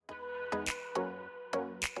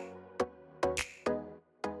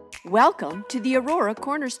Welcome to the Aurora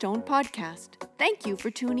Cornerstone Podcast. Thank you for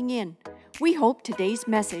tuning in. We hope today's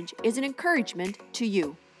message is an encouragement to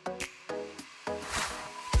you.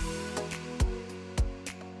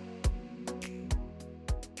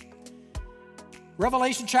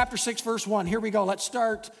 Revelation chapter 6, verse 1. Here we go. Let's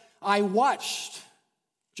start. I watched,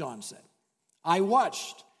 John said. I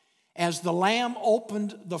watched as the Lamb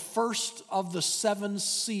opened the first of the seven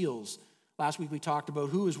seals. Last week we talked about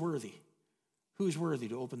who is worthy. Who is worthy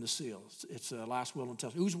to open the seals? It's the last will and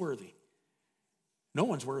testament. Who's worthy? No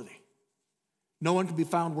one's worthy. No one can be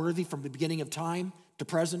found worthy from the beginning of time to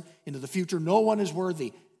present into the future. No one is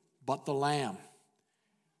worthy but the Lamb.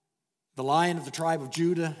 The Lion of the tribe of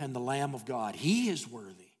Judah and the Lamb of God. He is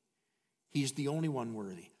worthy. He's the only one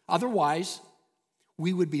worthy. Otherwise,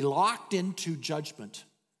 we would be locked into judgment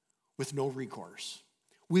with no recourse.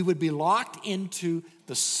 We would be locked into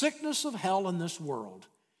the sickness of hell in this world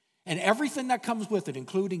and everything that comes with it,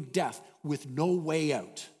 including death, with no way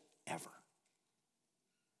out, ever.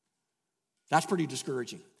 That's pretty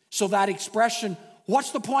discouraging. So that expression,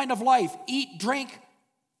 what's the point of life? Eat, drink,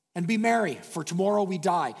 and be merry, for tomorrow we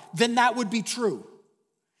die. Then that would be true.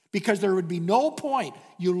 Because there would be no point.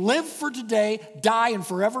 You live for today, die and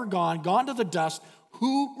forever gone to the dust.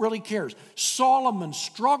 Who really cares? Solomon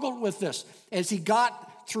struggled with this as he got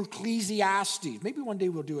through Ecclesiastes. Maybe one day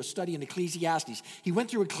we'll do a study in Ecclesiastes. He went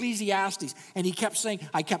through Ecclesiastes and he kept saying,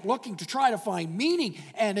 I kept looking to try to find meaning,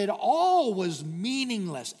 and it all was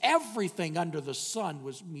meaningless. Everything under the sun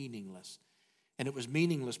was meaningless. And it was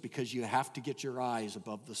meaningless because you have to get your eyes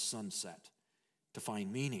above the sunset to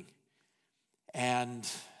find meaning. And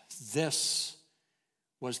this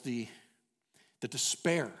was the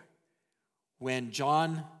despair when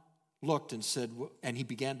John looked and said, and he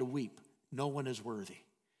began to weep, no one is worthy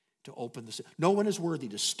to open the seal. No one is worthy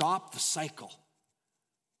to stop the cycle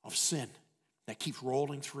of sin that keeps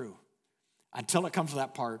rolling through until it comes to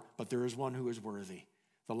that part, but there is one who is worthy,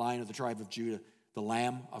 the Lion of the tribe of Judah, the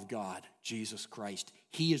Lamb of God, Jesus Christ.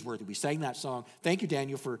 He is worthy. We sang that song. Thank you,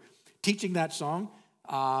 Daniel, for teaching that song.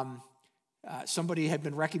 Somebody had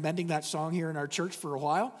been recommending that song here in our church for a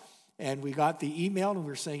while, and we got the email, and we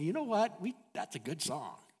were saying, you know what? That's a good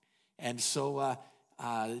song. And so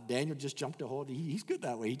Daniel just jumped a hold. He's good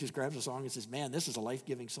that way. He just grabs a song and says, man, this is a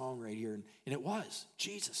life-giving song right here. And it was.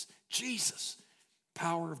 Jesus.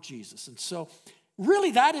 Power of Jesus. And so really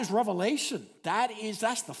that is Revelation.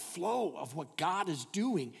 That's the flow of what God is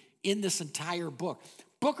doing in this entire book.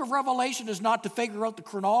 Book of Revelation is not to figure out the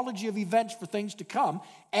chronology of events for things to come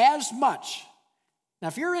as much. Now,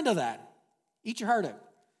 if you're into that, eat your heart out.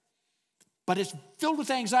 But it's filled with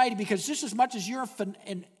anxiety because just as much as you're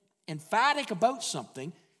emphatic about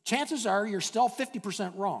something, chances are you're still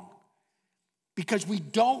 50% wrong because we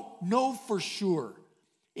don't know for sure.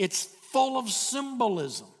 It's full of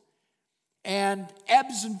symbolism and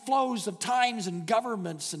ebbs and flows of times and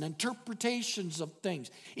governments and interpretations of things.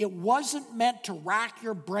 It wasn't meant to rack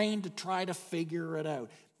your brain to try to figure it out.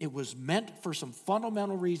 It was meant for some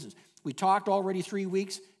fundamental reasons. We talked already 3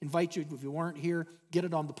 weeks. Invite you, if you weren't here, get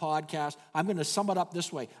it on the podcast. I'm going to sum it up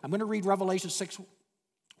this way. I'm going to read Revelation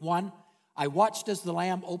 6:1. I watched as the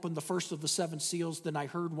Lamb opened the first of the seven seals. Then I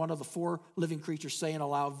heard one of the four living creatures say in a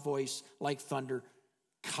loud voice like thunder,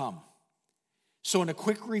 come. So in a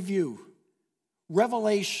quick review,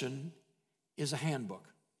 Revelation is a handbook.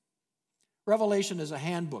 Revelation is a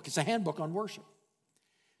handbook. It's a handbook on worship.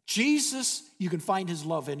 Jesus, you can find his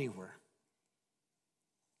love anywhere.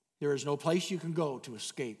 There is no place you can go to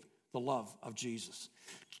escape the love of Jesus.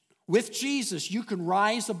 With Jesus, you can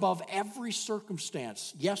rise above every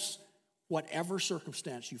circumstance. Yes, whatever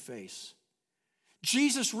circumstance you face.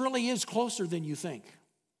 Jesus really is closer than you think.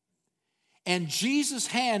 And Jesus'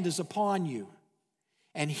 hand is upon you.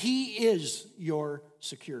 And he is your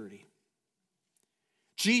security.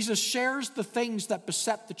 Jesus shares the things that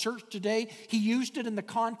beset the church today. He used it in the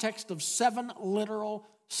context of 7 literal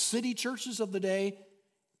city churches of the day.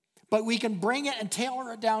 But we can bring it and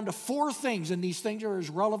tailor it down to 4 things, and these things are as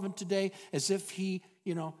relevant today as if he,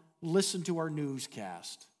 listened to our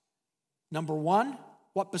newscast. Number 1,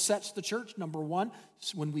 what besets the church? Number 1,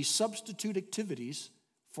 when we substitute activities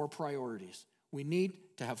for priorities. We need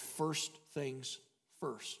to have first things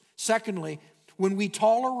first. Secondly, when we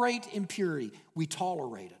tolerate impurity, we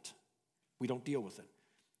tolerate it. We don't deal with it.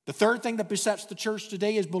 The third thing that besets the church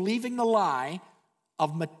today is believing the lie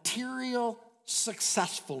of material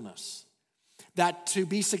successfulness. That to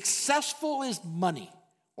be successful is money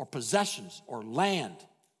or possessions or land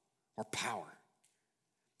or power.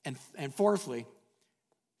 And fourthly,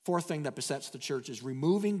 fourth thing that besets the church is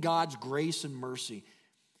removing God's grace and mercy.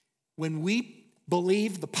 When we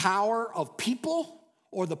believe the power of people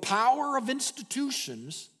or the power of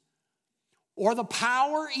institutions or the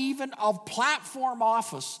power even of platform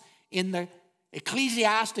office in the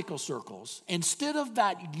ecclesiastical circles. Instead of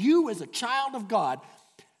that, you as a child of God,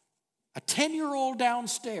 a 10-year-old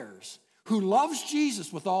downstairs who loves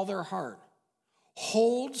Jesus with all their heart,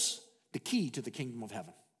 holds the key to the kingdom of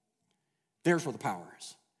heaven. There's where the power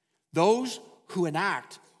is. Those who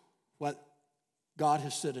enact what God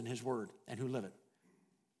has said in his word and who live it.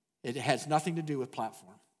 It has nothing to do with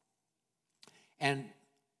platform. And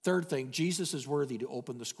third thing, Jesus is worthy to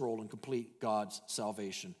open the scroll and complete God's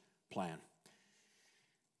salvation plan.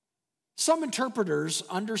 Some interpreters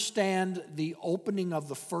understand the opening of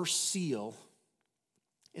the first seal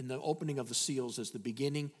in the opening of the seals as the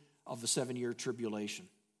beginning of the 7-year tribulation.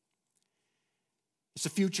 It's a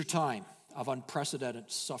future time of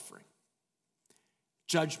unprecedented suffering,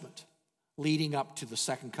 judgment leading up to the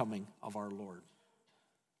second coming of our Lord.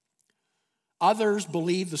 Others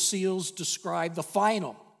believe the seals describe the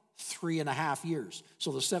final 3.5 years.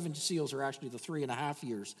 So the 7 seals are actually the 3.5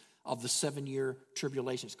 years of the 7-year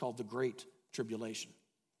tribulation. It's called the Great Tribulation.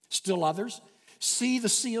 Still others see the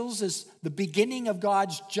seals as the beginning of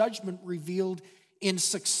God's judgment revealed in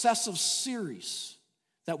successive series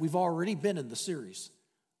that we've already been in the series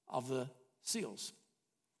of the seals.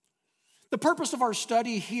 The purpose of our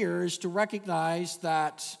study here is to recognize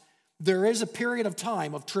that there is a period of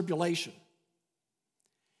time of tribulation.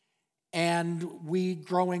 And we,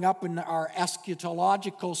 growing up in our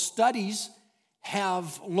eschatological studies,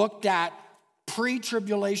 have looked at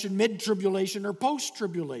pre-tribulation, mid-tribulation, or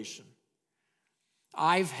post-tribulation.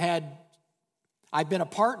 I've been a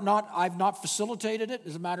part, I've not facilitated it.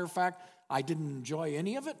 As a matter of fact, I didn't enjoy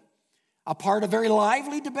any of it. A part of very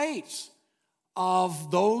lively debates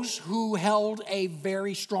of those who held a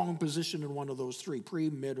very strong position in one of those three, pre,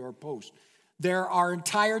 mid, or post. There are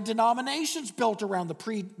entire denominations built around the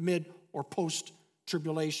pre, mid, or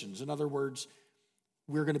post-tribulations. In other words,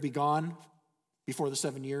 we're going to be gone before the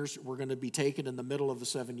 7 years. We're going to be taken in the middle of the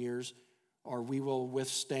 7 years, or we will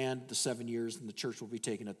withstand the 7 years, and the church will be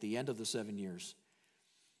taken at the end of the 7 years.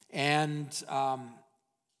 And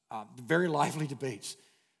very lively debates.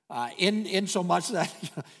 In so much that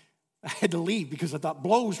I had to leave because I thought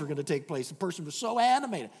blows were going to take place. The person was so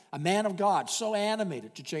animated, a man of God, so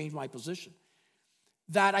animated to change my position,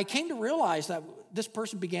 that I came to realize that this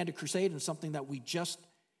person began to crusade in something that we just,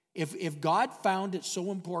 if God found it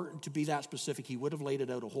so important to be that specific, he would have laid it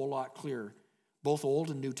out a whole lot clearer. Both Old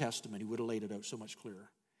and New Testament, he would have laid it out so much clearer.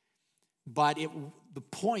 But the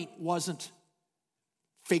point wasn't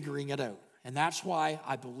figuring it out. And that's why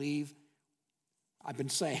I believe, I've been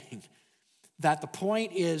saying, that the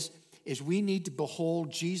point is we need to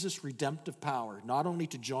behold Jesus' redemptive power, not only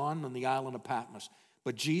to John on the island of Patmos,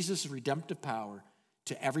 but Jesus' redemptive power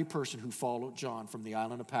to every person who followed John from the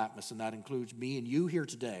island of Patmos, and that includes me and you here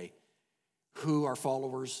today who are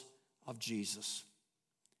followers of Jesus.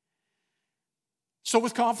 So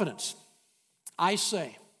with confidence, I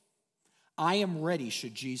say, I am ready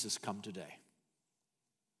should Jesus come today.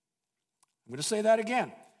 I'm going to say that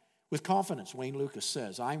again. With confidence, Wayne Lucas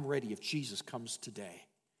says, I'm ready if Jesus comes today.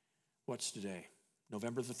 What's today?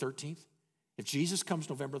 November the 13th? If Jesus comes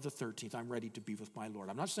November the 13th, I'm ready to be with my Lord.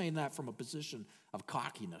 I'm not saying that from a position of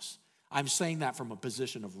cockiness. I'm saying that from a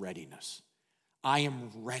position of readiness. I am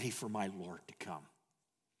ready for my Lord to come.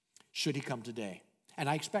 Should he come today? And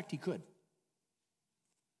I expect he could.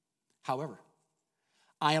 However,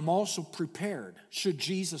 I am also prepared should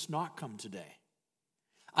Jesus not come today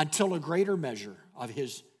until a greater measure of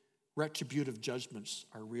his retributive judgments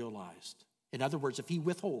are realized. In other words, if he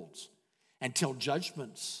withholds until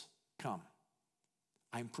judgments come,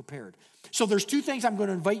 I'm prepared. So there's two things I'm going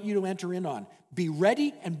to invite you to enter in on. Be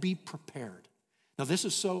ready and be prepared. Now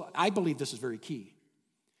I believe this is very key,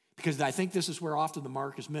 because I think this is where often the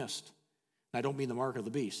mark is missed. And I don't mean the mark of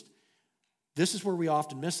the beast. This is where we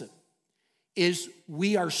often miss it, is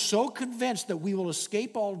we are so convinced that we will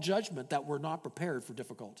escape all judgment that we're not prepared for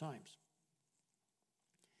difficult times.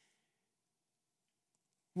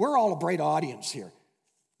 We're all a bright audience here.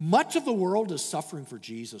 Much of the world is suffering for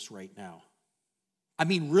Jesus right now. I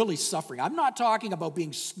mean, really suffering. I'm not talking about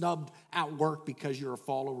being snubbed at work because you're a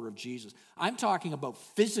follower of Jesus. I'm talking about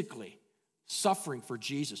physically suffering for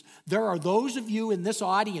Jesus. There are those of you in this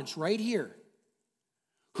audience right here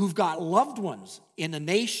who've got loved ones in a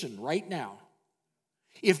nation right now.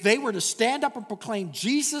 If they were to stand up and proclaim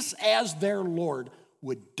Jesus as their Lord,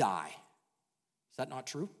 would die. Is that not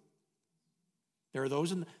true? There are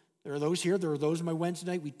those here. There are those in my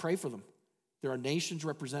Wednesday night. We'd pray for them. There are nations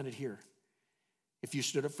represented here. If you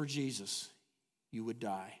stood up for Jesus, you would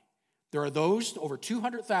die. There are those, over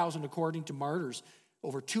 200,000 according to Martyrs,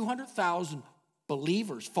 over 200,000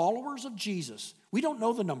 believers, followers of Jesus. We don't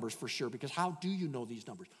know the numbers for sure because how do you know these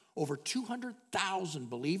numbers? Over 200,000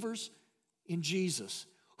 believers in Jesus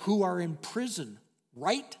who are in prison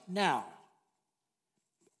right now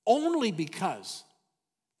only because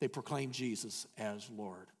they proclaim Jesus as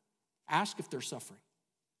Lord. Ask if they're suffering.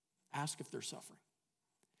 Ask if they're suffering.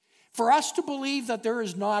 For us to believe that there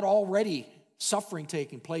is not already suffering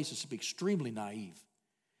taking place is to be extremely naive.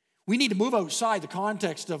 We need to move outside the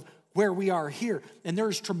context of where we are here. And there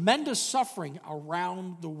is tremendous suffering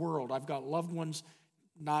around the world. I've got loved ones,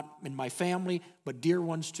 not in my family, but dear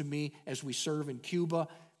ones to me as we serve in Cuba.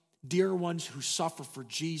 Dear ones who suffer for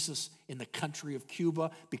Jesus in the country of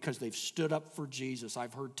Cuba because they've stood up for Jesus.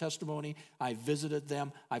 I've heard testimony. I've visited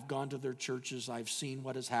them. I've gone to their churches. I've seen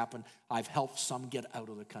what has happened. I've helped some get out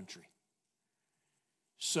of the country.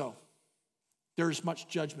 So, there's much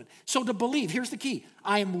judgment. So to believe, here's the key.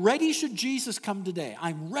 I am ready should Jesus come today.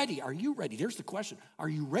 I'm ready. Are you ready? Here's the question. Are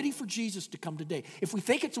you ready for Jesus to come today? If we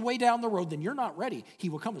think it's way down the road, then you're not ready. He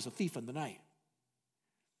will come as a thief in the night.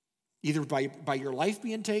 Either by your life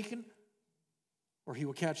being taken or he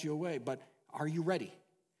will catch you away. But are you ready?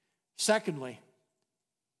 Secondly,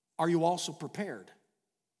 are you also prepared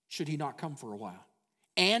should he not come for a while?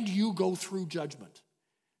 And you go through judgment.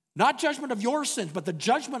 Not judgment of your sins, but the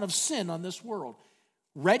judgment of sin on this world.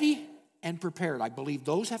 Ready and prepared. I believe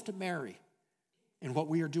those have to marry in what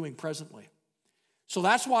we are doing presently. So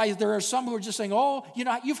that's why there are some who are just saying, oh, you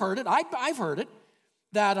know, you've heard it. I've heard it.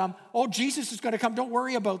 That, oh, Jesus is going to come. Don't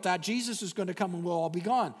worry about that. Jesus is going to come and we'll all be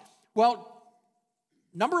gone. Well,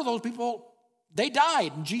 a number of those people, they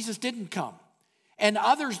died and Jesus didn't come. And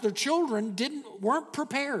others, their children, weren't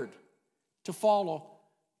prepared to follow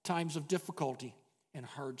times of difficulty and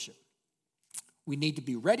hardship. We need to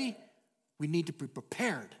be ready. We need to be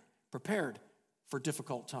prepared for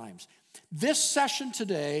difficult times. This session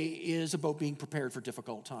today is about being prepared for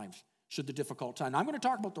difficult times, should the difficult time. I'm going to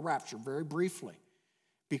talk about the rapture very briefly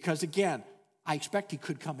because, again, I expect he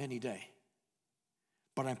could come any day.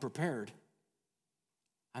 But I'm prepared.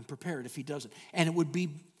 I'm prepared if he doesn't. And it would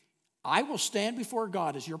be, I will stand before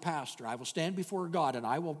God as your pastor. I will stand before God and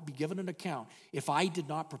I will be given an account if I did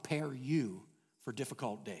not prepare you for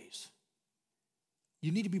difficult days.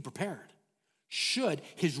 You need to be prepared. Should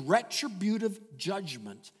his retributive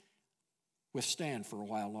judgment withstand for a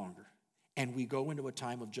while longer, and we go into a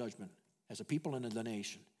time of judgment as a people and as a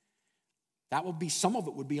nation. That will be, some of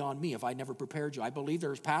it would be on me if I never prepared you. I believe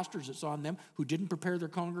there's pastors it's on them who didn't prepare their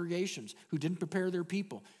congregations, who didn't prepare their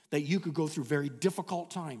people, that you could go through very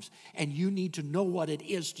difficult times. And you need to know what it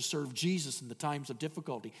is to serve Jesus in the times of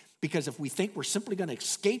difficulty. Because if we think we're simply going to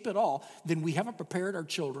escape it all, then we haven't prepared our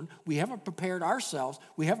children, we haven't prepared ourselves,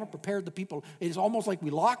 we haven't prepared the people. It's almost like we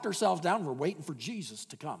locked ourselves down and we're waiting for Jesus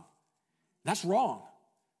to come. That's wrong.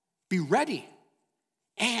 Be ready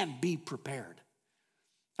and be prepared.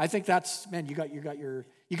 I think that's, man, you got your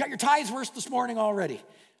tithes verse this morning already.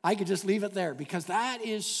 I could just leave it there because that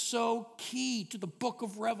is so key to the book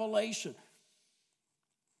of Revelation.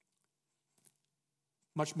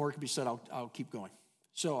 Much more can be said. I'll keep going.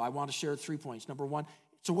 So I want to share 3 points. Number one,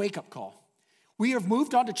 it's a wake-up call. We have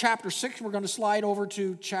moved on to chapter 6. We're going to slide over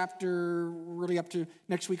to chapter, really up to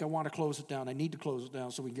next week. I want to close it down. I need to close it down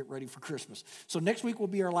so we can get ready for Christmas. So next week will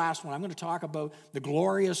be our last one. I'm going to talk about the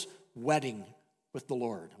glorious wedding with the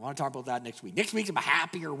Lord. I want to talk about that next week. Next week's a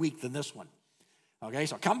happier week than this one. Okay,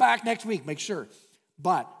 so come back next week, make sure.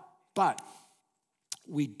 But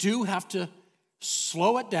we do have to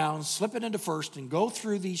slow it down, slip it into first, and go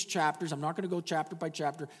through these chapters. I'm not going to go chapter by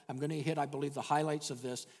chapter. I'm going to hit, I believe, the highlights of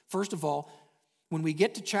this. First of all, when we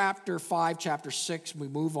get to chapter 5, chapter 6, we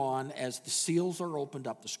move on as the seals are opened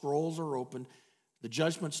up, the scrolls are opened, the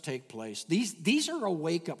judgments take place. These are a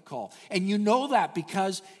wake-up call. And you know that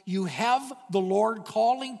because you have the Lord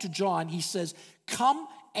calling to John. He says, come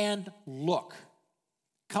and look.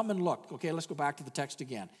 Come and look. Okay, let's go back to the text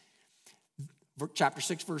again. Chapter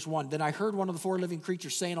 6, verse 1. Then I heard one of the four living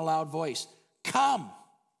creatures say in a loud voice, come.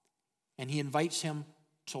 And he invites him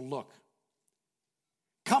to look.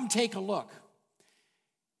 Come take a look.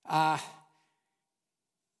 And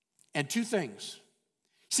two things.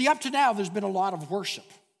 See, up to now, there's been a lot of worship.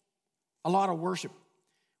 A lot of worship.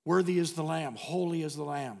 Worthy is the Lamb. Holy is the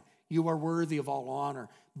Lamb. You are worthy of all honor.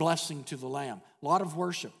 Blessing to the Lamb. A lot of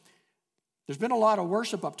worship. There's been a lot of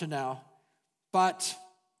worship up to now. But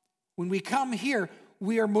when we come here,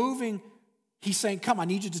 we are moving. He's saying, come, I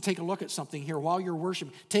need you to take a look at something here while you're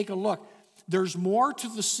worshiping. Take a look. There's more to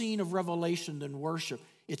the scene of Revelation than worship.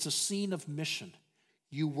 It's a scene of mission.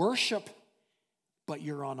 You worship, but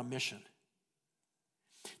you're on a mission.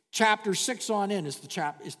 Chapter 6 on in is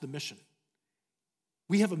the mission.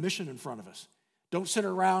 We have a mission in front of us. Don't sit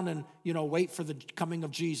around and, wait for the coming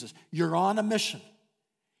of Jesus. You're on a mission.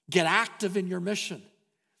 Get active in your mission.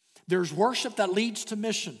 There's worship that leads to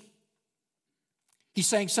mission. He's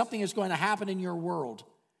saying something is going to happen in your world.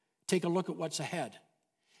 Take a look at what's ahead.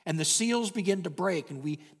 And the seals begin to break, and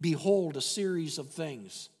we behold a series of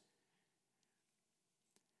things.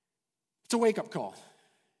 It's a wake-up call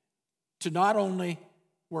to not only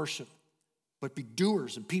worship, but be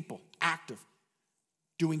doers and people, active,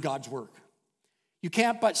 doing God's work. You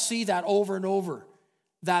can't but see that over and over,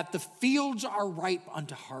 that the fields are ripe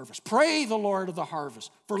unto harvest. Pray the Lord of the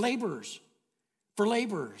harvest for laborers, for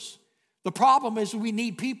laborers. The problem is we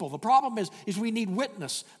need people. The problem is we need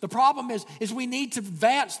witness. The problem is we need to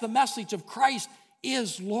advance the message of Christ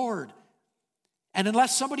is Lord. And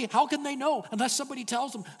unless somebody, how can they know? Unless somebody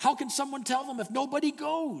tells them. How can someone tell them if nobody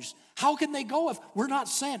goes? How can they go if we're not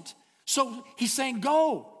sent? So he's saying,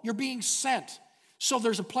 go, you're being sent. So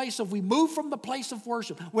there's a place of, we move from the place of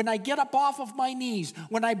worship. When I get up off of my knees,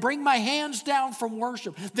 when I bring my hands down from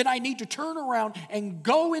worship, then I need to turn around and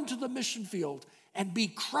go into the mission field and be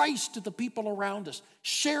Christ to the people around us.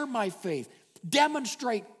 Share my faith.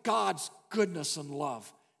 Demonstrate God's goodness and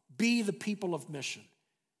love. Be the people of mission.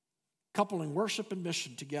 Coupling worship and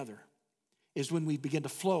mission together is when we begin to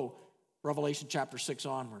flow Revelation chapter 6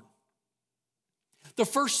 onward. The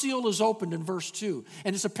first seal is opened in verse 2,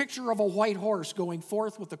 and it's a picture of a white horse going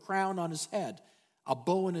forth with a crown on his head, a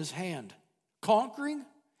bow in his hand, conquering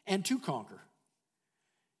and to conquer.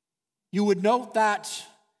 You would note that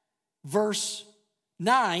verse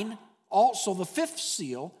 9, also the fifth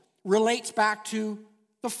seal, relates back to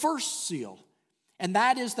the first seal, and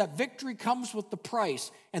that is that victory comes with the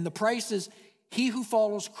price, and the price is he who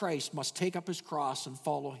follows Christ must take up his cross and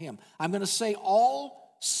follow him. I'm going to say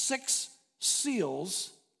all 6 seals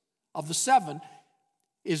of the 7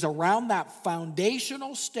 is around that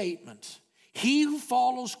foundational statement. He who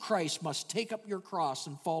follows Christ must take up your cross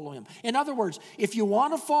and follow him. In other words, if you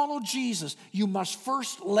want to follow Jesus, you must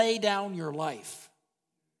first lay down your life.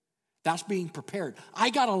 That's being prepared. I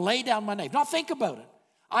got to lay down my life. Now think about it.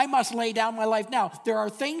 I must lay down my life now. There are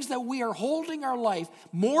things that we are holding our life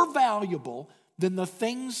more valuable than the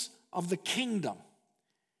things of the kingdom.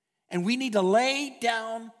 And we need to lay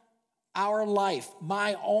down our life,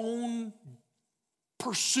 my own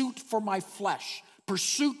pursuit for my flesh,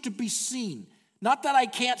 pursuit to be seen. Not that I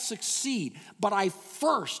can't succeed, but I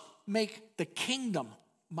first make the kingdom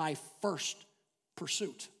my first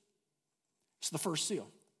pursuit. It's the first seal.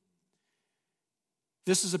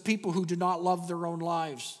 This is a people who do not love their own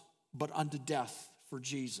lives, but unto death for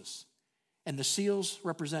Jesus. And the seals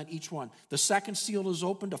represent each one. The second seal is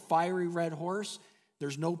opened, a fiery red horse.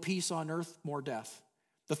 There's no peace on earth, more death.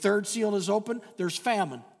 The third seal is open, there's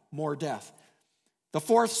famine, more death. The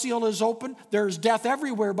fourth seal is open, there's death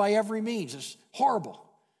everywhere by every means. It's horrible.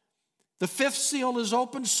 The fifth seal is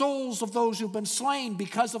open, souls of those who've been slain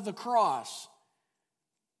because of the cross.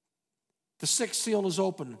 The sixth seal is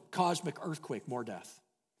open, cosmic earthquake, more death.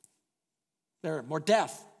 There, more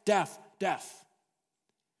death, death, death.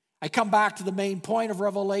 I come back to the main point of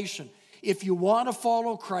Revelation. If you want to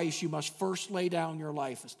follow Christ, you must first lay down your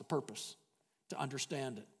life. It's the purpose, to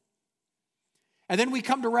understand it. And then we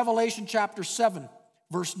come to Revelation chapter 7,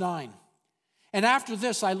 verse 9. And after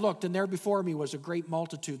this I looked, and there before me was a great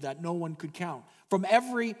multitude that no one could count, from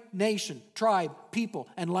every nation, tribe, people,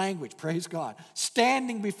 and language, praise God,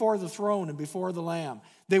 standing before the throne and before the Lamb.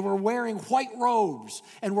 They were wearing white robes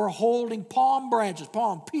and were holding palm branches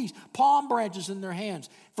in their hands.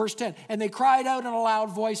 Verse 10, and they cried out in a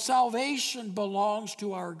loud voice, salvation belongs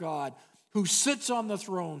to our God, who sits on the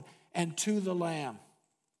throne and to the Lamb.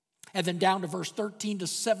 And then down to verse 13 to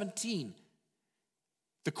 17,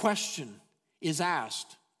 the question is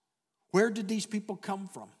asked, where did these people come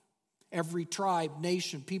from? Every tribe,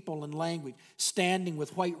 nation, people, and language, standing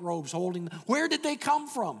with white robes, holding them. Where did they come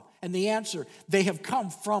from? And the answer, they have come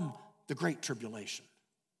from the great tribulation.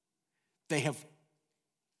 They have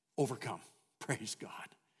overcome. Praise God.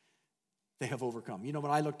 They have overcome. You know,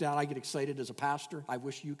 when I look down, I get excited as a pastor. I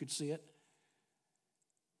wish you could see it.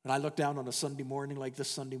 When I look down on a Sunday morning like this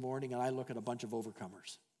Sunday morning, and I look at a bunch of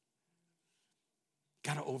overcomers.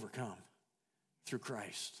 Got to overcome through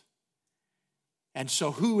Christ. And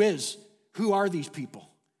so who are these people?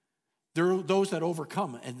 They're those that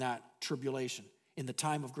overcome in that tribulation, in the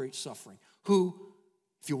time of great suffering. Who,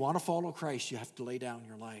 if you want to follow Christ, you have to lay down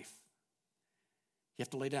your life. You have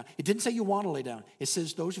to lay down. It didn't say you want to lay down. It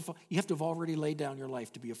says you have to have already laid down your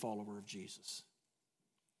life to be a follower of Jesus.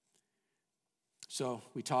 So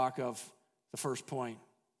we talk of the first point.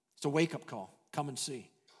 It's a wake-up call. Come and see.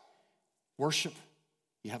 Worship,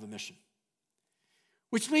 you have a mission.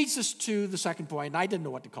 Which leads us to the second point, and I didn't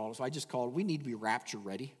know what to call it, so I just called it, we need to be rapture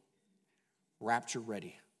ready. Rapture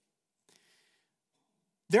ready.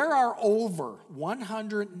 There are over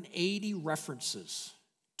 180 references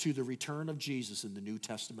to the return of Jesus in the New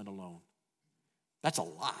Testament alone. That's a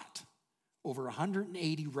lot. Over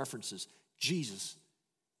 180 references. Jesus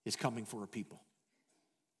is coming for a people.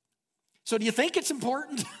 So do you think it's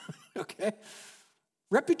important? Okay.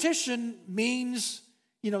 Repetition means,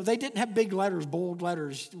 they didn't have big letters, bold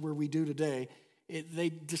letters where we do today.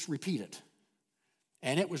 They just repeat it.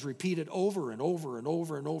 And it was repeated over and over and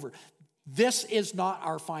over and over. This is not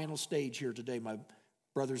our final stage here today, my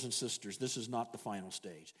brothers and sisters. This is not the final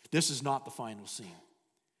stage. This is not the final scene.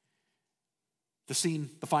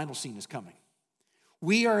 The final scene is coming.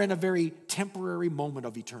 We are in a very temporary moment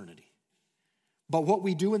of eternity. But what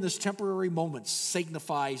we do in this temporary moment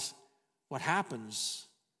signifies what happens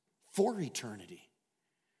for eternity.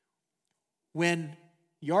 When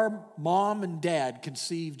your mom and dad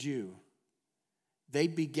conceived you, they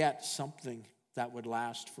beget something that would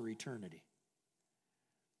last for eternity.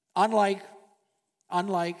 Unlike,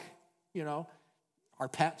 our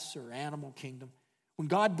pets or animal kingdom, when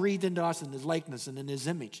God breathed into us in His likeness and in His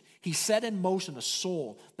image, He set in motion a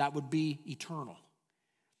soul that would be eternal.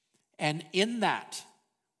 And in that,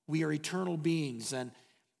 we are eternal beings, and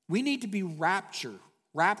we need to be rapture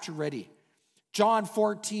ready. John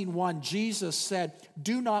 14:1, Jesus said,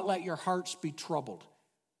 "Do not let your hearts be troubled.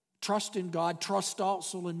 Trust in God, trust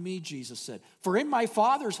also in me," Jesus said. "For in my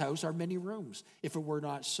Father's house are many rooms. If it were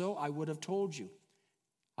not so, I would have told you."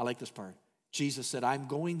 I like this part. Jesus said, "I'm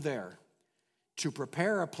going there to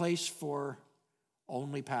prepare a place for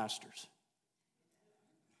only pastors.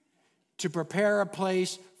 To prepare a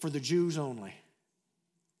place for the Jews only."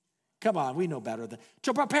 Come on, we know better than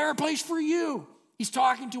to prepare a place for you. He's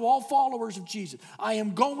talking to all followers of Jesus. I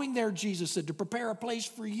am going there, Jesus said, to prepare a place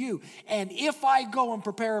for you. And if I go and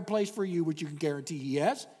prepare a place for you, which you can guarantee He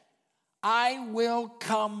has, I will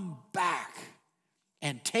come back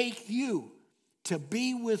and take you to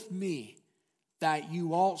be with me, that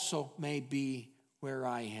you also may be where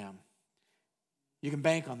I am. You can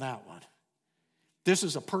bank on that one. This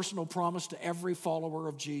is a personal promise to every follower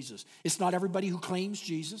of Jesus. It's not everybody who claims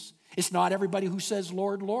Jesus. It's not everybody who says,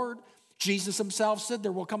 "Lord, Lord." Jesus Himself said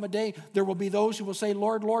there will come a day, there will be those who will say,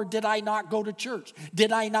 "Lord, Lord, did I not go to church?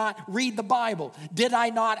 Did I not read the Bible? Did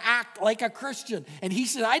I not act like a Christian?" And He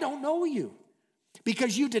said, "I don't know you.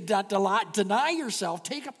 Because you did not deny yourself,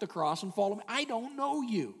 take up the cross and follow me. I don't know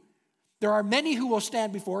you." There are many who will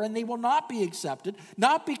stand before and they will not be accepted,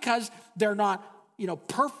 not because they're not,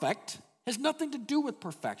 perfect. Has nothing to do with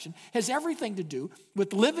perfection. Has everything to do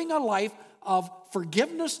with living a life of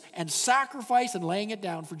forgiveness and sacrifice and laying it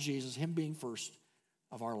down for Jesus, Him being first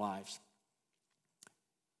of our lives.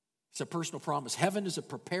 It's a personal promise. Heaven is a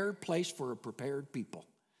prepared place for a prepared people.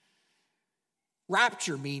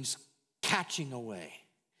 Rapture means catching away.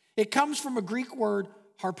 It comes from a Greek word,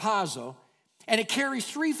 harpazo, and it carries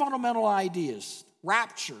three fundamental ideas.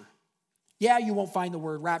 Rapture. Yeah, you won't find the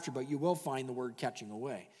word rapture, but you will find the word catching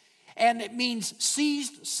away. And it means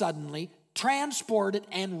seized suddenly, transported,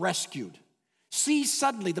 and rescued. Seized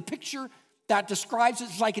suddenly. The picture that describes it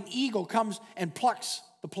is like an eagle comes and plucks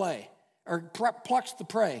the prey.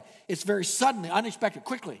 It's very suddenly, unexpected,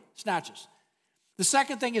 quickly snatches. The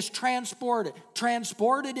second thing is transported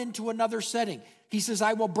into another setting. He says,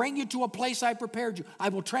 "I will bring you to a place I prepared you. I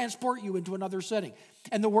will transport you into another setting."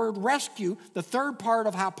 And the word rescue, the third part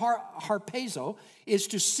of harpazo, is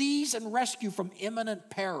to seize and rescue from imminent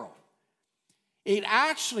peril.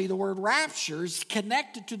 The word rapture is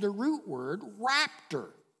connected to the root word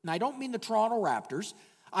raptor. And I don't mean the Toronto Raptors.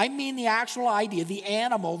 I mean the actual idea, the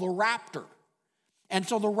animal, the raptor. And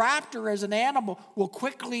so the raptor as an animal will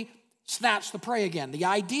quickly snatch the prey again. The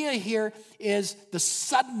idea here is the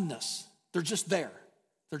suddenness. They're just there.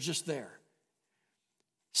 They're just there.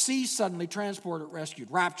 Seized suddenly, transported, rescued.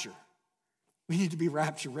 Rapture. We need to be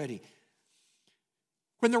rapture ready.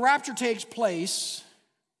 When the rapture takes place,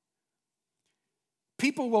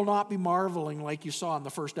 people will not be marveling like you saw in the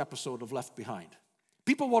first episode of Left Behind.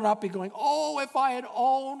 People will not be going, "Oh, if I had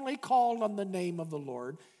only called on the name of the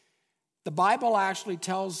Lord." The Bible actually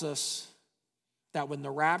tells us that when the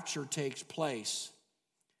rapture takes place,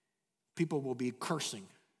 people will be cursing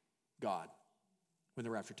God when the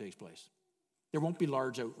rapture takes place. There won't be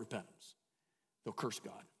large out repentance. They'll curse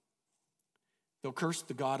God. They'll curse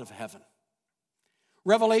the God of heaven.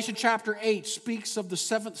 Revelation chapter 8 speaks of the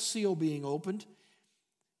seventh seal being opened,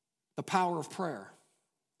 the power of prayer.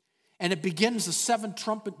 And it begins the 7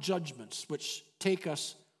 trumpet judgments, which take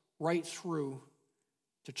us right through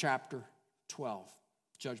to chapter 12,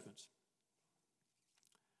 judgments.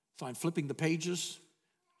 So I'm flipping the pages.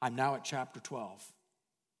 I'm now at chapter 12.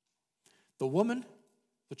 The woman,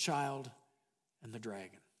 the child, and the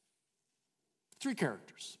dragon. 3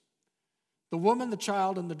 characters. The woman, the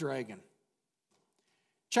child, and the dragon.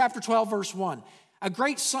 Chapter 12, verse 1. A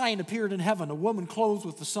great sign appeared in heaven, a woman clothed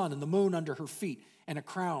with the sun and the moon under her feet, and a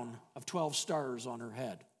crown of 12 stars on her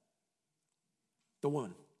head. The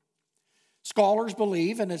woman. Scholars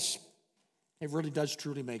believe, and it really does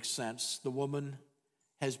truly make sense, the woman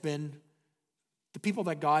has been the people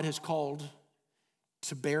that God has called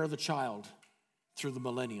to bear the child through the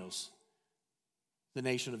millennials, the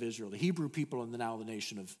nation of Israel, the Hebrew people and now the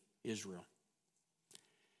nation of Israel.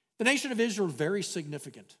 The nation of Israel is very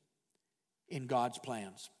significant in God's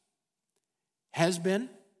plans. Has been,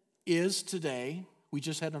 is today. We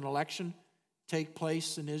just had an election take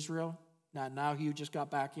place in Israel. Now Hugh just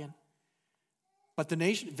got back in. But the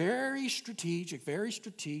nation, very strategic,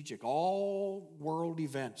 all world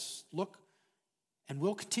events. Look, and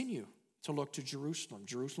will continue to look to Jerusalem.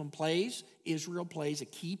 Israel plays a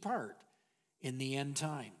key part in the end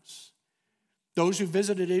times. Those who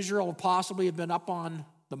visited Israel possibly have been up on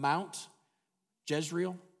the Mount,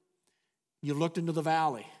 Jezreel. You looked into the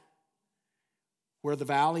valley, where the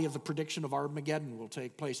valley of the prediction of Armageddon will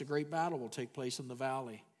take place. A great battle will take place in the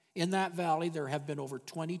valley. In that valley, there have been over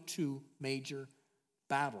 22 major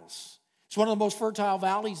battles. It's one of the most fertile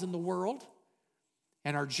valleys in the world.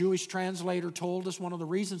 And our Jewish translator told us one of the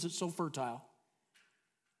reasons it's so fertile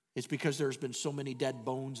is because there's been so many dead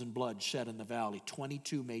bones and blood shed in the valley.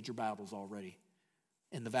 22 major battles already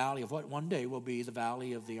in the valley of what one day will be the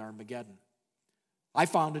valley of the Armageddon. I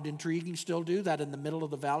found it intriguing, still do, that in the middle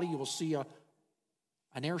of the valley you will see an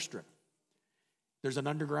airstrip. There's an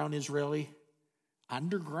underground,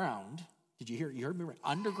 did you hear? You heard me right.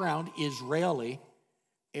 Underground Israeli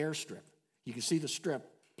airstrip. You can see the strip,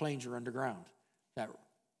 planes are underground that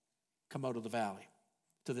come out of the valley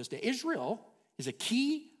to this day. Israel is a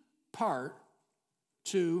key part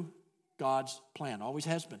to God's plan, always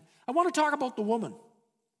has been. I want to talk about the woman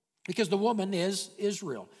because the woman is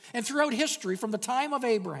Israel. And throughout history, from the time of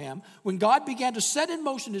Abraham, when God began to set in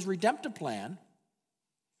motion his redemptive plan,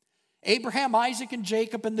 Abraham, Isaac, and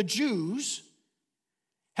Jacob and the Jews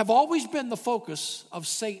have always been the focus of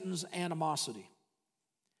Satan's animosity.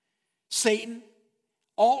 Satan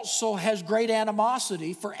also has great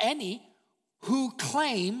animosity for any who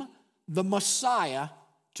claim the Messiah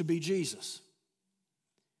to be Jesus.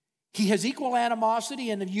 He has equal animosity,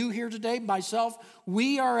 and you here today, myself,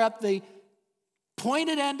 we are at the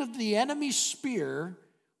pointed end of the enemy's spear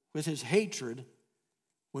with his hatred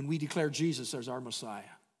when we declare Jesus as our Messiah.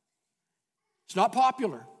 It's not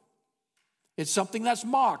popular. It's something that's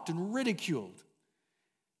mocked and ridiculed.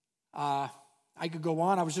 I could go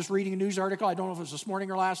on. I was just reading a news article. I don't know if it was this morning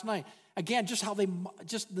or last night. Again,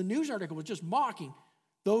 the news article was just mocking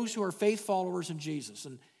those who are faith followers in Jesus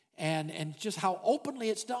and just how openly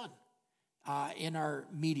it's done in our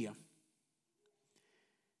media.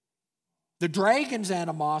 The dragon's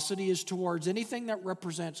animosity is towards anything that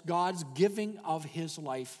represents God's giving of his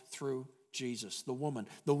life through Jesus. The woman,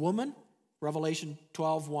 Revelation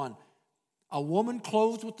 12:1. A woman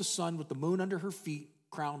clothed with the sun, with the moon under her feet,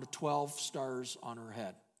 crowned with 12 stars on her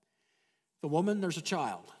head. The woman, there's a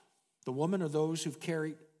child. The woman are those who've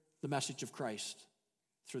carried the message of Christ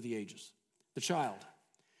through the ages. The child.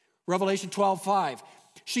 Revelation 12:5.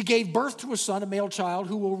 She gave birth to a son, a male child,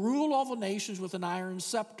 who will rule all the nations with an iron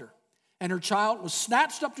scepter. And her child was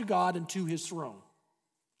snatched up to God and to his throne.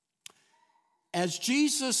 As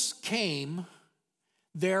Jesus came,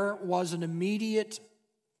 there was an immediate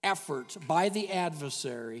effort by the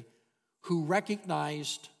adversary who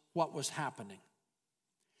recognized what was happening.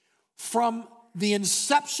 From the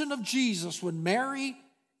inception of Jesus, when Mary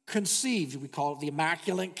conceived, we call it the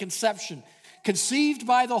Immaculate Conception, conceived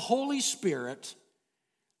by the Holy Spirit,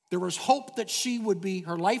 there was hope that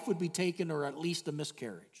her life would be taken, or at least a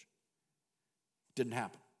miscarriage. Didn't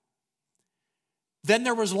happen. Then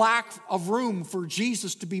there was lack of room for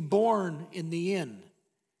Jesus to be born in the inn,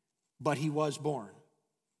 but he was born.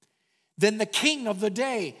 Then the king of the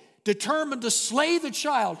day determined to slay the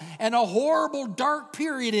child, and a horrible dark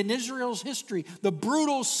period in Israel's history, the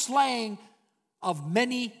brutal slaying of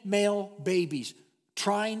many male babies,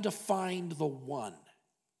 trying to find the one.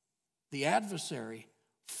 The adversary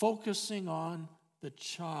focusing on the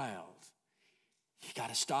child. You got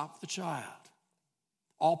to stop the child.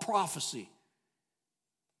 All prophecy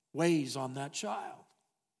weighs on that child.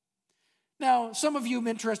 Now, some of you,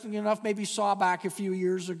 interestingly enough, maybe saw back a few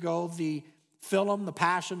years ago the film, The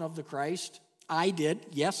Passion of the Christ. I did,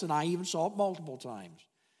 yes, and I even saw it multiple times.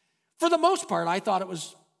 For the most part, I thought it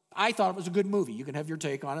was I thought it was a good movie. You can have your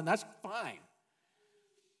take on it, and that's fine.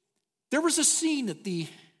 There was a scene at the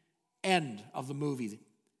end of the movie.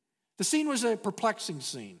 The scene was a perplexing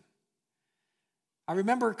scene. I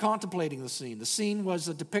remember contemplating the scene. The scene was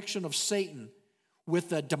a depiction of Satan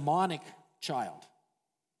with a demonic child.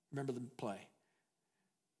 Remember the play?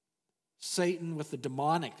 Satan with the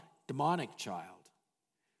demonic child.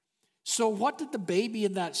 So what did the baby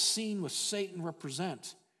in that scene with Satan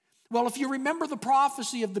represent? Well, if you remember the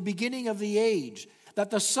prophecy of the beginning of the age, that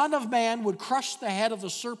the Son of Man would crush the head of the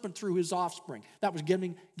serpent through his offspring. That was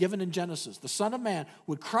given in Genesis. The Son of Man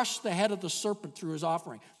would crush the head of the serpent through his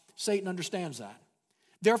offspring. Satan understands that.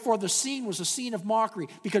 Therefore, the scene was a scene of mockery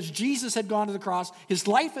because Jesus had gone to the cross, his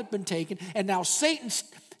life had been taken, and now Satan's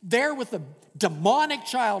there with the demonic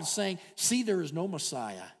child saying, see, there is no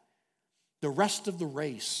Messiah. The rest of the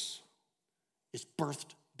race is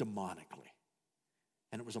birthed demonically.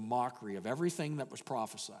 And it was a mockery of everything that was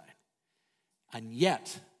prophesied. And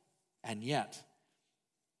yet,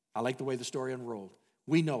 I like the way the story unrolled.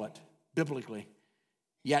 We know it biblically.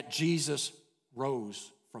 Yet Jesus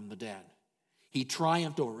rose from the dead. He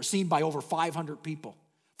triumphed over. It was seen by over 500 people.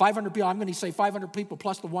 500 people, I'm going to say 500 people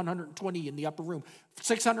plus the 120 in the upper room.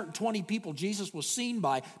 620 people Jesus was seen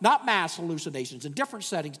by, not mass hallucinations, in different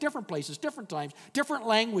settings, different places, different times, different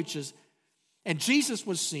languages. And Jesus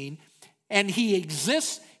was seen, and he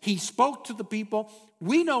exists. He spoke to the people.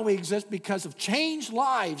 We know he exists because of changed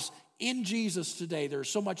lives in Jesus today. There's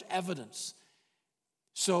so much evidence.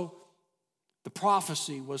 So the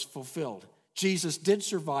prophecy was fulfilled. Jesus did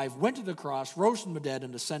survive, went to the cross, rose from the dead,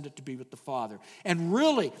 and ascended to be with the Father. And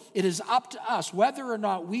really, it is up to us whether or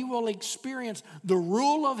not we will experience the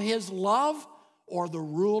rule of his love or the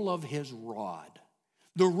rule of his rod.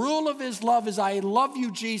 The rule of his love is, I love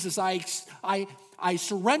you, Jesus. I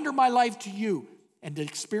surrender my life to you, and to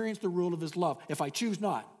experience the rule of his love. If I choose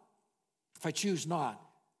not,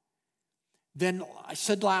 then I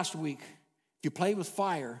said last week, if you play with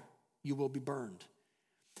fire, you will be burned.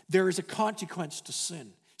 There is a consequence to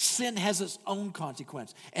sin. Sin has its own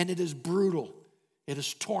consequence, and it is brutal. It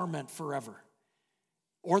is torment forever.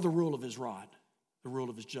 Or the rule of his rod, the rule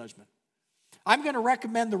of his judgment. I'm going to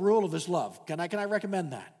recommend the rule of his love. Can I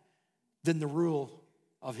recommend that? Then the rule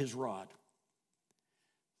of his rod.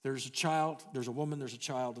 There's a child, there's a woman, there's a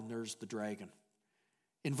child, and there's the dragon.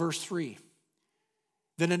 In verse 3,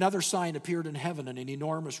 then another sign appeared in heaven, and an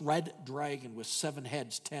enormous red dragon with 7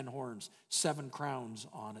 heads, 10 horns, 7 crowns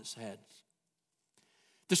on its heads.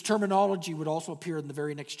 This terminology would also appear in the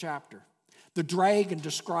very next chapter. The dragon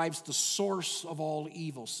describes the source of all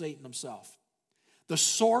evil, Satan himself. The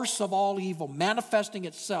source of all evil manifesting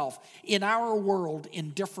itself in our world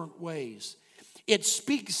in different ways. It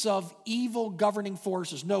speaks of evil governing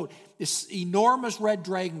forces. Note, this enormous red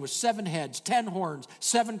dragon with 7 heads, 10 horns,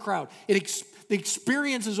 7 crowns. It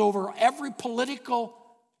experiences over every political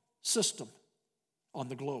system on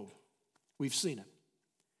the globe. We've seen it.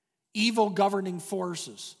 Evil governing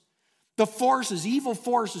forces. The forces, evil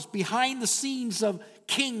forces behind the scenes of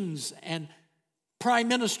kings and prime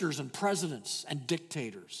ministers and presidents and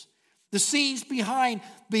dictators. The scenes behind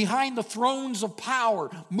the thrones of power,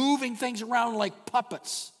 moving things around like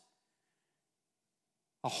puppets.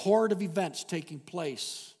 A horde of events taking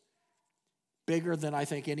place, bigger than I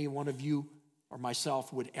think any one of you or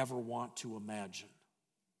myself would ever want to imagine.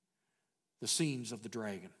 The scenes of the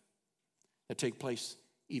dragon that take place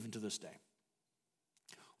even to this day.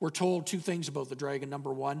 We're told 2 things about the dragon.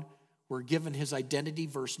 Number 1, we're given his identity.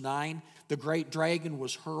 Verse 9, the great dragon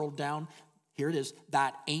was hurled down. Here it is,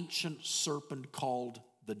 that ancient serpent called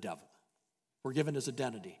the devil. We're given his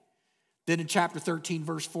identity. Then in chapter 13,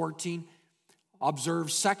 verse 14,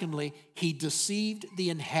 observe, secondly, he deceived the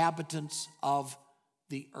inhabitants of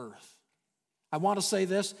the earth. I want to say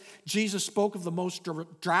this. Jesus spoke of the most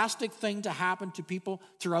drastic thing to happen to people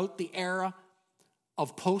throughout the era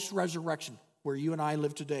of post-resurrection, where you and I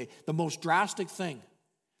live today. The most drastic thing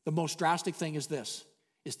is this,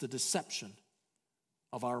 is the deception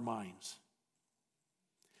of our minds.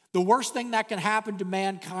 The worst thing that can happen to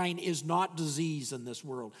mankind is not disease in this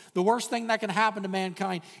world. The worst thing that can happen to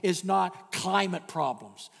mankind is not climate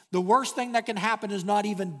problems. The worst thing that can happen is not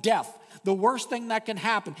even death. The worst thing that can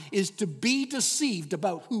happen is to be deceived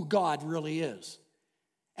about who God really is.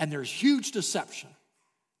 And there's huge deception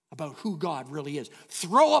about who God really is.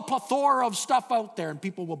 Throw a plethora of stuff out there and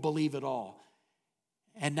people will believe it all.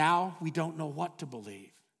 And now we don't know what to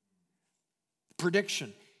believe.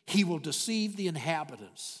 Prediction. He will deceive the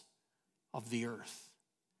inhabitants of the earth.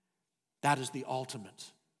 That is the ultimate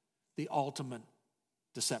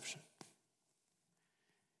deception.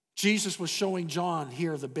 Jesus was showing John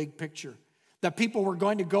here the big picture. that people were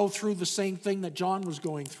going to go through the same thing that John was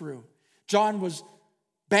going through. John was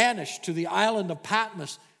banished to the island of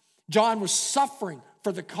Patmos. John was suffering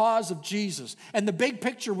for the cause of Jesus. And the big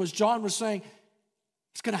picture was John was saying,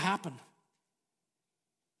 it's going to happen.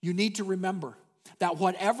 You need to remember that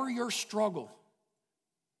whatever your struggle,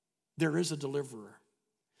 there is a deliverer.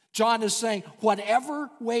 John is saying, whatever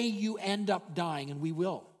way you end up dying, and we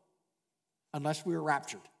will, unless we are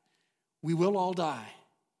raptured, we will all die.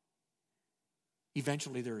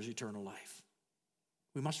 Eventually there is eternal life.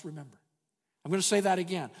 We must remember. I'm going to say that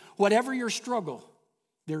again. Whatever your struggle,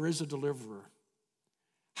 there is a deliverer.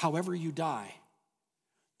 However you die,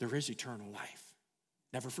 there is eternal life.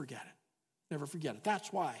 Never forget it. Never forget it.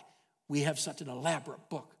 That's why we have such an elaborate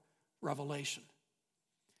book, Revelation.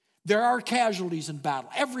 There are casualties in battle.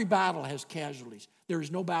 Every battle has casualties. There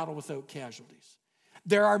is no battle without casualties.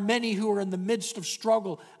 There are many who are in the midst of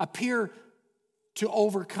struggle, appear to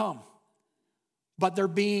overcome, but their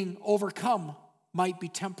being overcome might be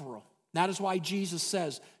temporal. That is why Jesus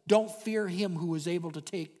says, don't fear him who is able to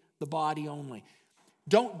take the body only.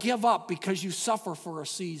 Don't give up because you suffer for a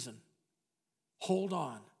season. Hold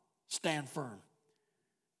on. Stand firm.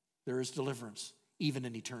 There is deliverance, even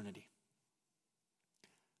in eternity.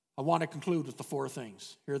 I want to conclude with the 4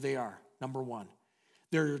 things. Here they are. Number 1,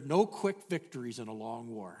 there are no quick victories in a long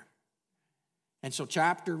war. And so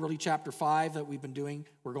chapter 5 that we've been doing,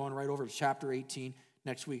 we're going right over to chapter 18.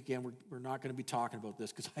 Next week, again, we're not going to be talking about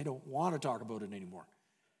this because I don't want to talk about it anymore.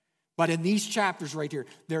 But in these chapters right here,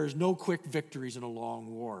 there is no quick victories in a long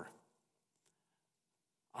war.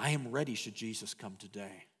 I am ready should Jesus come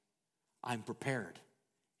today. I'm prepared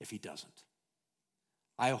if he doesn't.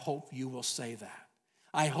 I hope you will say that.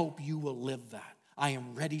 I hope you will live that. I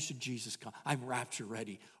am ready should Jesus come. I'm rapture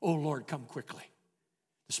ready. Oh, Lord, come quickly.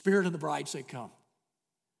 The Spirit and the bride say come.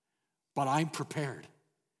 But I'm prepared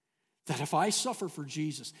that if I suffer for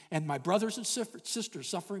Jesus and my brothers and sisters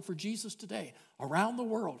suffering for Jesus today around the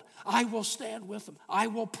world, I will stand with them. I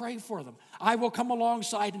will pray for them. I will come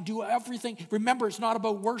alongside and do everything. Remember, it's not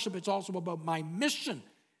about worship. It's also about my mission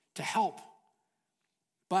to help.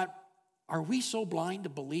 But are we so blind to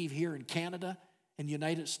believe here in Canada and the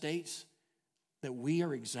United States that we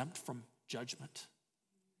are exempt from judgment?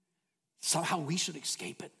 Somehow we should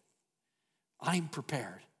escape it. I'm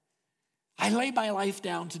prepared. I lay my life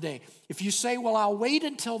down today. If you say, well, I'll wait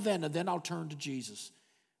until then and then I'll turn to Jesus.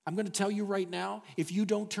 I'm going to tell you right now, if you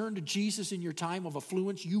don't turn to Jesus in your time of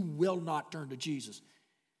affluence, you will not turn to Jesus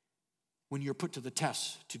when you're put to the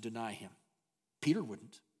test to deny him. Peter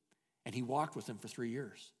wouldn't, and he walked with him for 3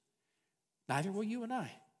 years. Neither will you and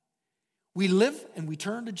I. We live and we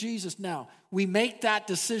turn to Jesus now. We make that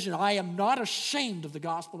decision. I am not ashamed of the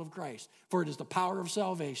gospel of Christ, for it is the power of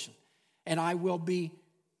salvation. And I will be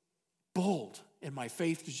bold in my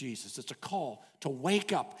faith to Jesus. It's a call to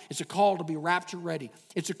wake up. It's a call to be rapture ready.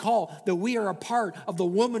 It's a call that we are a part of the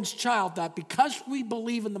woman's child, that because we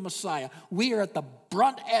believe in the Messiah, we are at the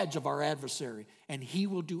brunt edge of our adversary, and he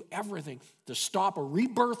will do everything to stop a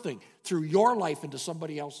rebirthing through your life into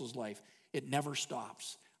somebody else's life. It never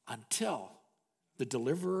stops until the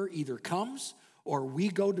deliverer either comes or we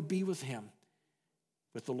go to be with him,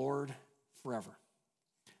 with the Lord forever.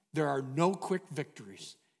 There are no quick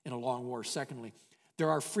victories in a long war. Secondly, there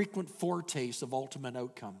are frequent foretastes of ultimate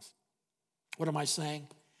outcomes. What am I saying?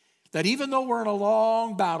 That even though we're in a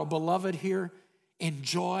long battle, beloved, here,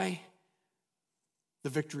 enjoy the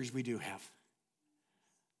victories we do have.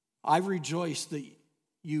 I rejoice that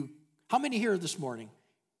how many here this morning,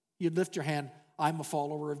 you'd lift your hand, I'm a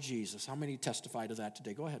follower of Jesus. How many testify to that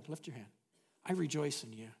today? Go ahead, lift your hand. I rejoice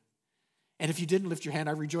in you. And if you didn't lift your hand,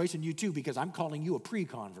 I rejoice in you too, because I'm calling you a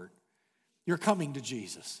pre-convert. You're coming to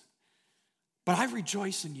Jesus. But I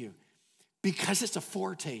rejoice in you because it's a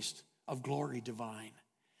foretaste of glory divine.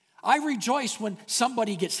 I rejoice when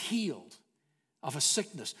somebody gets healed of a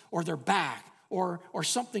sickness or their back or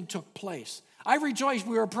something took place. I rejoice.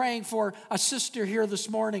 We were praying for a sister here this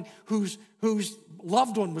morning whose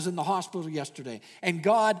loved one was in the hospital yesterday, and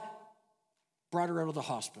God brought her out of the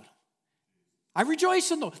hospital. I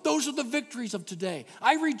rejoice in those. Those are the victories of today.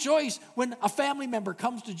 I rejoice when a family member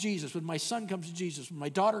comes to Jesus, when my son comes to Jesus, when my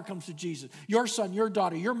daughter comes to Jesus, your son, your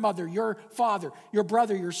daughter, your mother, your father, your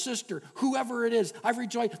brother, your sister, whoever it is. I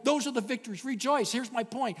rejoice. Those are the victories. Rejoice. Here's my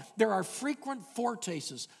point. There are frequent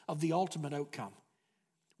foretastes of the ultimate outcome.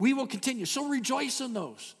 We will continue. So rejoice in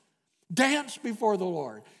those. Dance before the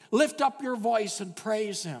Lord. Lift up your voice and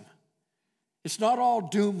praise him. It's not all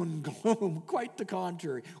doom and gloom, quite the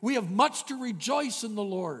contrary. We have much to rejoice in the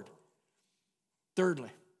Lord.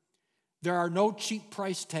 Thirdly, there are no cheap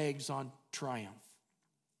price tags on triumph.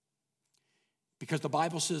 Because the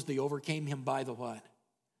Bible says they overcame him by the what?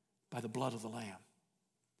 By the blood of the Lamb.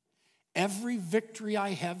 Every victory I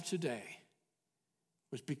have today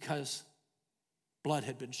was because blood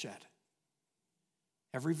had been shed.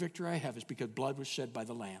 Every victory I have is because blood was shed by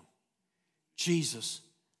the Lamb. Jesus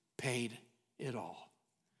paid it all.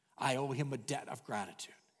 I owe him a debt of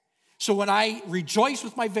gratitude. So when I rejoice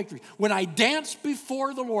with my victory, when I dance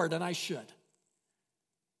before the Lord, and I should,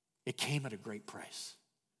 it came at a great price.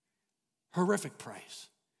 Horrific price.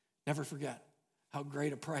 Never forget how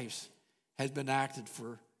great a price has been acted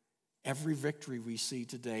for every victory we see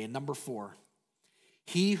today. And number 4,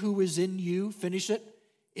 he who is in you, finish it,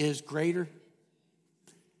 is greater.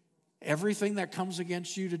 Everything that comes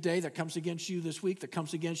against you today, that comes against you this week, that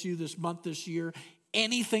comes against you this month, this year,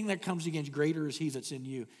 anything that comes against, greater is he that's in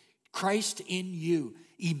you. Christ in you,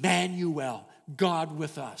 Emmanuel, God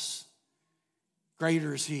with us.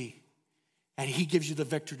 Greater is he. And he gives you the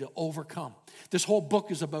victory to overcome. This whole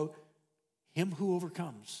book is about him who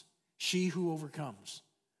overcomes. She who overcomes,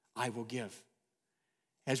 I will give.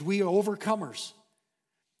 As we are overcomers,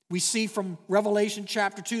 we see from Revelation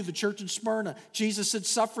chapter 2, the church in Smyrna, Jesus said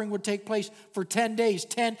suffering would take place for 10 days.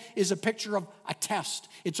 10 is a picture of a test.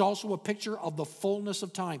 It's also a picture of the fullness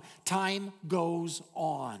of time. Time goes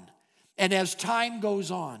on. And as time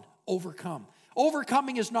goes on, overcome.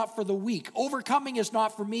 Overcoming is not for the weak. Overcoming is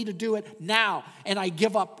not for me to do it now and I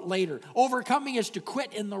give up later. Overcoming is to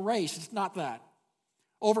quit in the race. It's not that.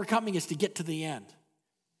 Overcoming is to get to the end.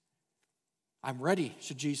 I'm ready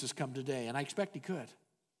should Jesus come today, and I expect he could.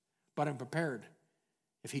 But I'm prepared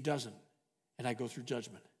if he doesn't and I go through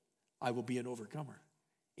judgment. I will be an overcomer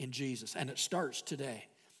in Jesus. And it starts today.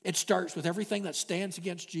 It starts with everything that stands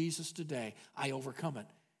against Jesus today. I overcome it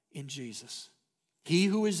in Jesus. He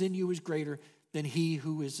who is in you is greater than he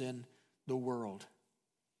who is in the world.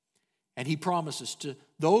 And he promises to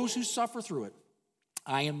those who suffer through it,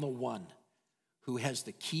 I am the one who has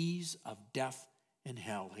the keys of death and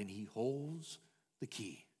hell, and he holds the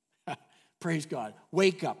key. Praise God.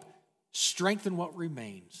 Wake up. Strengthen what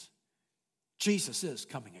remains. Jesus is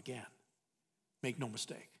coming again. Make no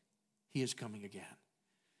mistake. He is coming again.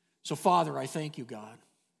 So, Father, I thank you, God.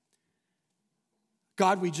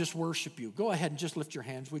 God, we just worship you. Go ahead and just lift your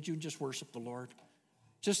hands, would you, and just worship the Lord.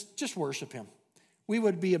 Just worship him. We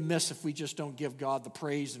would be amiss if we just don't give God the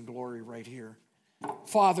praise and glory right here.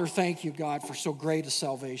 Father, thank you, God, for so great a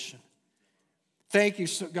salvation. Thank you,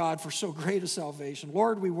 God, for so great a salvation.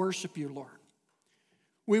 Lord, we worship you, Lord.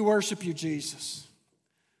 We worship you, Jesus.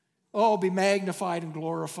 Oh, be magnified and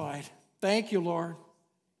glorified. Thank you, Lord.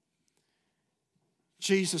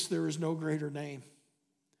 Jesus, there is no greater name.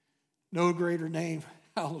 No greater name.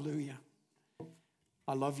 Hallelujah.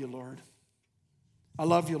 I love you, Lord. I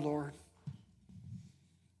love you, Lord.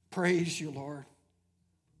 Praise you, Lord.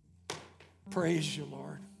 Praise you,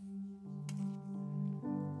 Lord.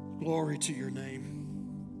 Glory to your name.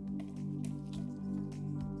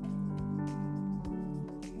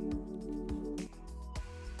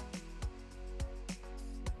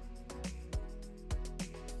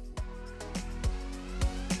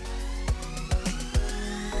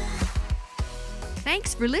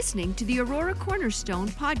 Thanks for listening to the Aurora Cornerstone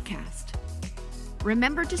podcast.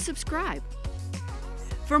 Remember to subscribe.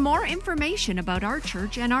 For more information about our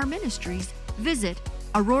church and our ministries, visit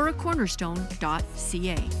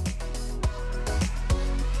auroracornerstone.ca.